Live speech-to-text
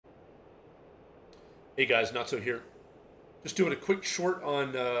Hey guys, not so here. Just doing a quick short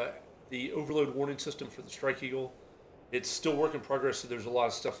on the overload warning system for the Strike Eagle. It's still work in progress, so there's a lot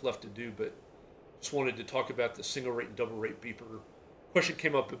of stuff left to do, but just wanted to talk about the single rate and double rate beeper. Question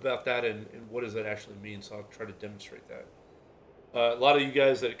came up about that and what does that actually mean, so I'll try to demonstrate that. A lot of you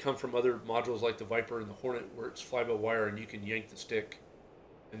guys that come from other modules like the Viper and the Hornet, where it's fly-by-wire and you can yank the stick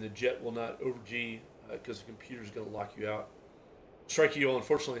and the jet will not over-G because the computer's going to lock you out. Strike Eagle,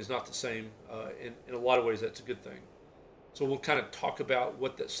 unfortunately, is not the same. In a lot of ways, that's a good thing. So we'll kind of talk about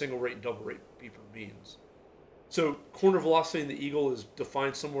what that single rate and double rate beeper means. So corner velocity in the Eagle is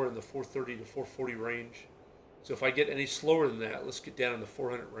defined somewhere in the 430 to 440 range. So if I get any slower than that, let's get down in the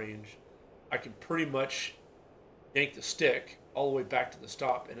 400 range, I can pretty much yank the stick all the way back to the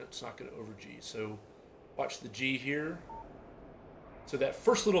stop and it's not going to over G. So watch the G here. So that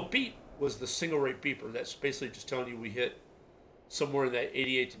first little beat was the single rate beeper. That's basically just telling you we hit somewhere in that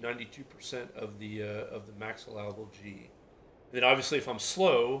 88 to 92% of the max allowable G. And then obviously if I'm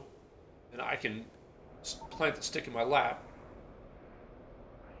slow, then I can plant the stick in my lap,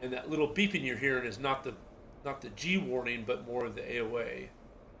 and that little beeping you're hearing is not the G warning, but more of the AOA.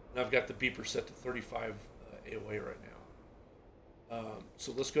 And I've got the beeper set to 35 AOA right now.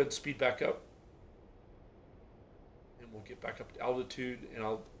 So let's go ahead and speed back up, and we'll get back up to altitude, and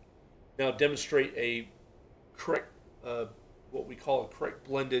I'll now demonstrate a correct what we call a correct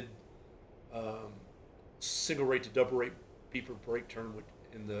blended single rate to double rate beeper brake turn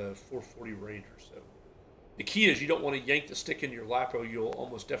in the 440 range or so. The key is you don't want to yank the stick in your lap or you'll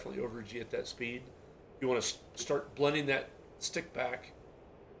almost definitely over G at that speed. You want to start blending that stick back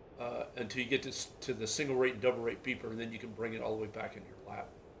until you get to the single rate and double rate beeper, and then you can bring it all the way back in your lap,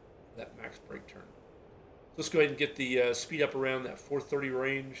 that max brake turn. So let's go ahead and get the speed up around that 430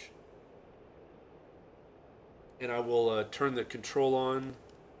 range. And I will turn the control on.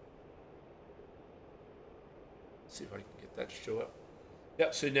 Let's see if I can get that to show up.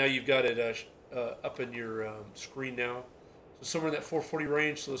 Yep, so now you've got it up in your screen now. So somewhere in that 440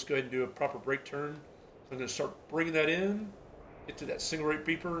 range, so let's go ahead and do a proper brake turn. So I'm going to start bringing that in, get to that single rate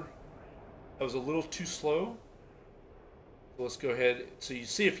beeper. That was a little too slow. So let's go ahead. So you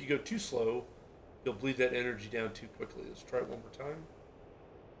see if you go too slow, you'll bleed that energy down too quickly. Let's try it one more time.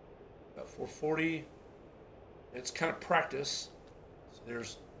 About 440. It's kind of practice. So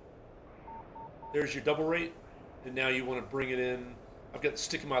there's your double rate, and now you want to bring it in. I've got the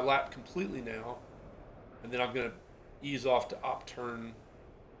stick in my lap completely now, and then I'm going to ease off to op turn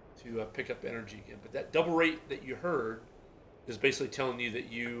to pick up energy again. But that double rate that you heard is basically telling you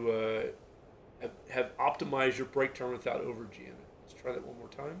that you have optimized your brake turn without over G in it. Let's try that one more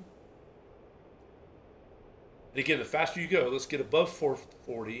time. And again, the faster you go, let's get above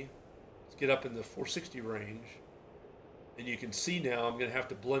 440. Let's get up in the 460 range. And you can see now I'm going to have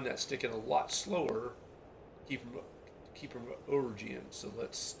to blend that stick in a lot slower to keep from over G in. So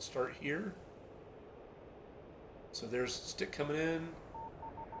let's start here. So there's the stick coming in.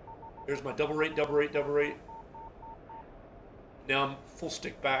 There's my double rate, double rate, double rate. Now I'm full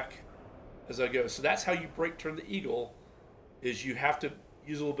stick back as I go. So that's how you brake turn the Eagle, is you have to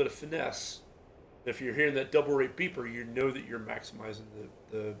use a little bit of finesse. If you're hearing that double rate beeper, you know that you're maximizing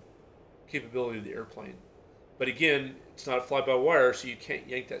the capability of the airplane. But again, it's not a fly-by-wire, so you can't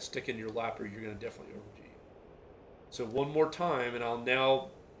yank that stick in your lap or you're going to definitely over-G. So one more time, and I'll now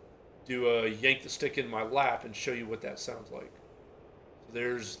do a yank the stick in my lap and show you what that sounds like.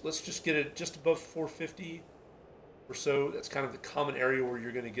 So let's just get it just above 450 or so. That's kind of the common area where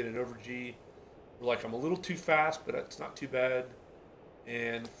you're going to get an over-G. Like I'm a little too fast, but it's not too bad.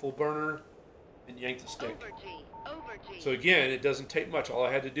 And full burner, and yank the stick. Over-G, over-G. So again, it doesn't take much. All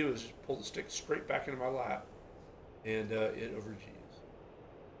I had to do is just pull the stick straight back into my lap, and it over-Gs.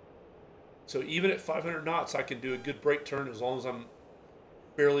 So even at 500 knots, I can do a good brake turn as long as I'm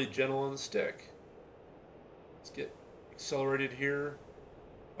fairly gentle on the stick. Let's get accelerated here.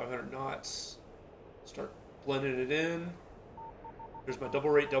 500 knots. Start blending it in. There's my double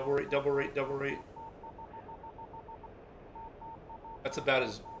rate, double rate, double rate, double rate. That's about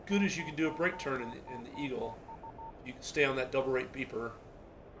as good as you can do a brake turn in the Eagle. You can stay on that double rate beeper.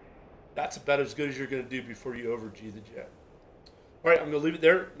 That's about as good as you're going to do before you over G the jet. All right, I'm going to leave it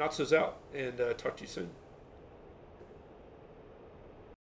there. Not so's out, and talk to you soon.